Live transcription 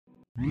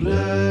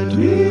Let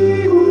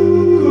me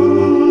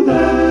Google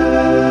that.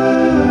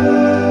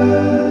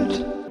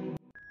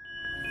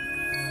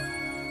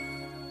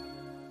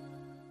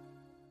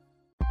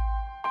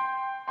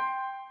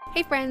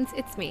 Hey friends,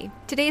 it's me.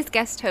 Today's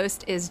guest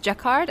host is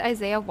Jacquard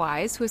Isaiah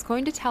Wise, who is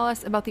going to tell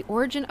us about the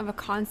origin of a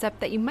concept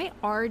that you might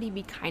already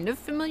be kind of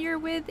familiar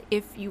with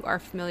if you are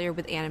familiar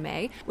with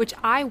anime, which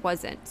I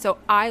wasn't, so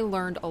I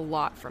learned a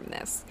lot from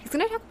this. He's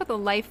going to talk about the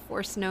life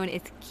force known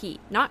as Ki,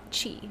 not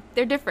Chi.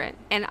 They're different,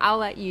 and I'll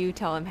let you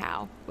tell him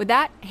how. With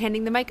that,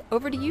 handing the mic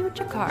over to you,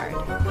 Jacquard.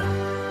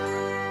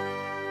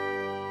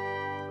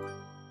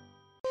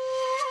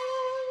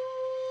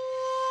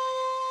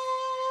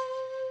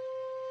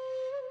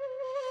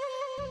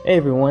 Hey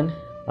everyone,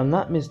 I'm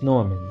not Miss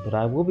Norman, but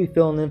I will be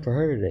filling in for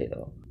her today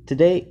though.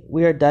 Today,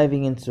 we are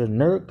diving into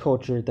nerd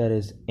culture that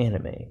is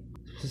anime,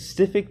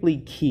 specifically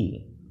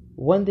Ki.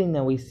 One thing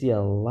that we see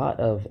a lot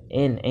of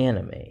in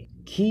anime.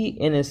 Ki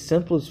in its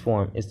simplest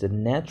form is the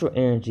natural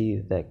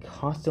energy that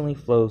constantly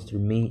flows through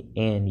me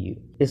and you.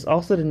 It's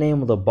also the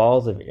name of the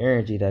balls of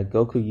energy that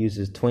Goku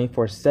uses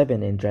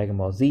 24/7 in Dragon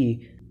Ball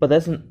Z, but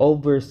that's an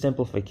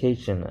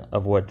oversimplification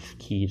of what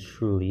Ki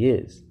truly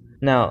is.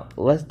 Now,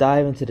 let's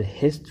dive into the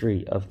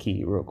history of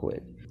Ki real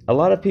quick. A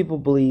lot of people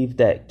believe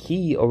that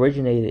Ki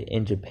originated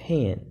in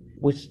Japan,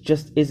 which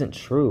just isn't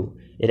true.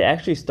 It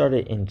actually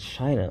started in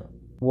China.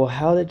 Well,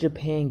 how did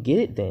Japan get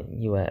it then,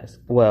 you ask?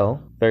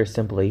 Well, very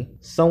simply,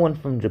 someone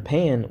from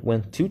Japan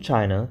went to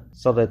China,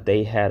 saw that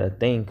they had a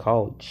thing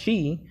called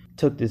Chi,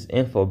 took this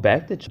info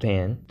back to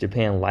Japan.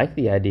 Japan liked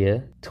the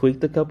idea,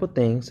 tweaked a couple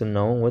things so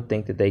no one would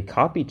think that they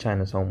copied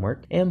China's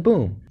homework, and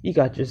boom, you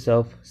got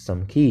yourself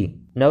some Ki.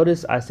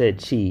 Notice I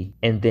said Chi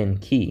and then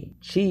Ki.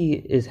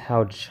 Chi is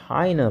how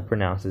China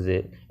pronounces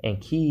it, and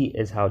Ki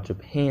is how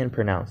Japan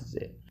pronounces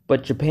it.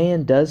 But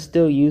Japan does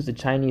still use the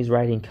Chinese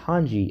writing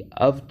kanji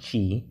of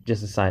Chi,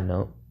 just a side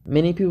note.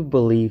 Many people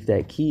believe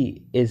that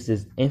Ki is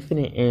this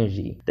infinite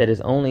energy that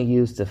is only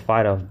used to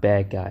fight off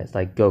bad guys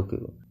like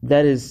Goku.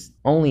 That is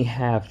only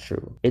half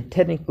true. It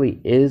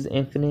technically is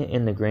infinite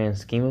in the grand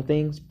scheme of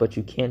things, but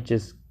you can't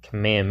just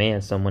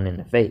command someone in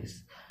the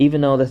face,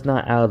 even though that's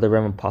not out of the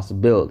realm of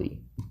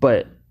possibility.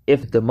 But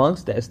if the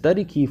monks that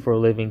study Ki for a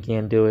living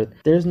can do it,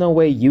 there's no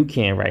way you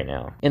can right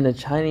now. In the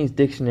Chinese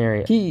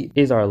dictionary, Ki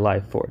is our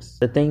life force,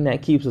 the thing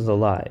that keeps us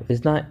alive.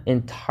 It's not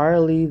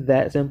entirely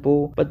that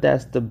simple, but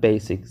that's the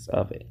basics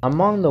of it.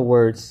 Among the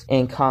words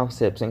and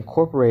concepts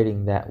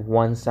incorporating that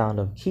one sound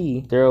of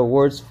Ki, there are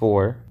words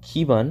for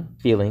Kiban,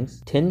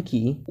 feelings,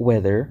 Tenki,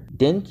 weather,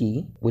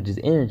 Denki, which is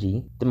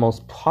energy, the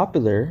most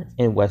popular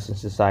in Western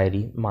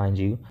society, mind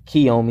you,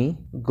 Kiyomi,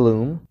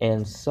 gloom,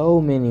 and so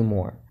many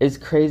more. It's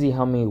crazy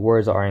how many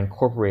words are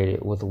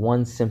incorporated with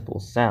one simple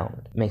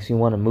sound. Makes me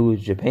want to move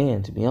to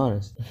Japan, to be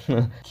honest.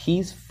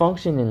 Ki's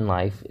function in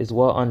life is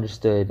well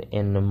understood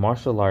in the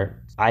martial art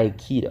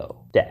Aikido,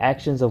 the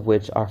actions of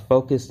which are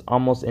focused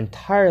almost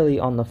entirely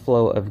on the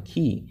flow of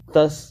Ki.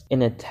 Thus,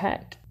 an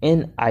attack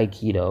in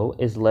Aikido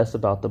is less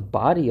about the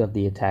body of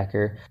the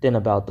attacker than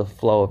about the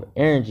flow of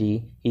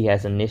energy he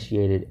has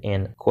initiated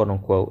and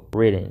quote-unquote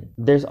ridden.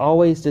 There's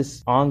always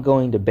this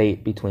ongoing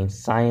debate between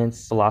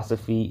science,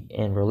 philosophy,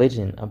 and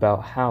religion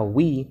about how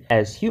we,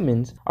 as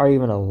humans, are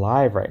even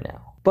alive right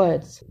now.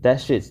 But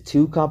that shit's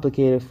too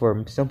complicated for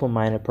a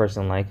simple-minded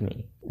person like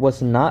me.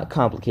 What's not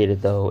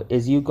complicated though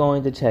is you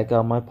going to check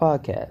out my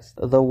podcast,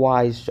 The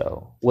Wise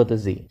Show, with a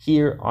Z,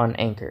 here on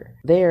Anchor.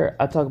 There,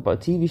 I talk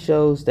about TV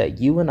shows that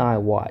you and I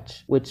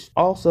watch, which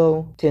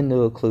also tend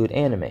to include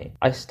anime.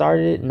 I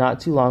started it not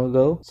too long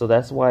ago, so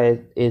that's why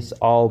it's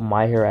all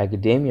My Hero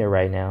Academia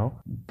right now.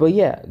 But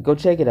yeah, go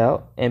check it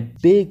out.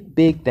 And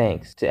big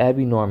thanks to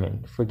Abby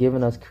Norman for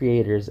giving us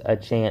creators a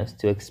chance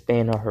to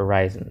expand our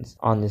horizons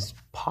on this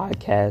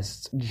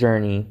podcast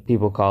journey,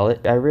 people call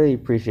it. I really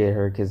appreciate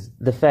her because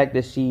the fact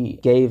that she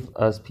gave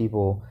us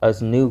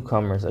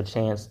newcomers, a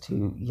chance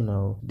to,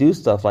 do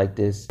stuff like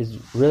this is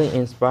really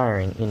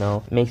inspiring,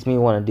 Makes me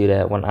want to do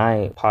that when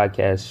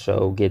podcast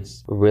show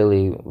gets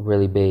really,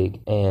 really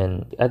big.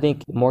 And I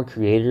think more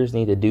creators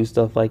need to do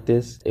stuff like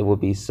this. It would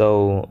be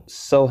so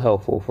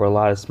helpful for a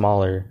lot of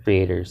smaller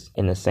creators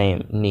in the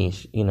same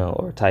niche,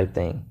 or type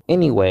thing.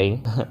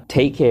 Anyway,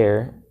 take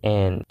care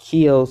and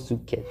Kyo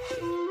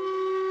Sukete.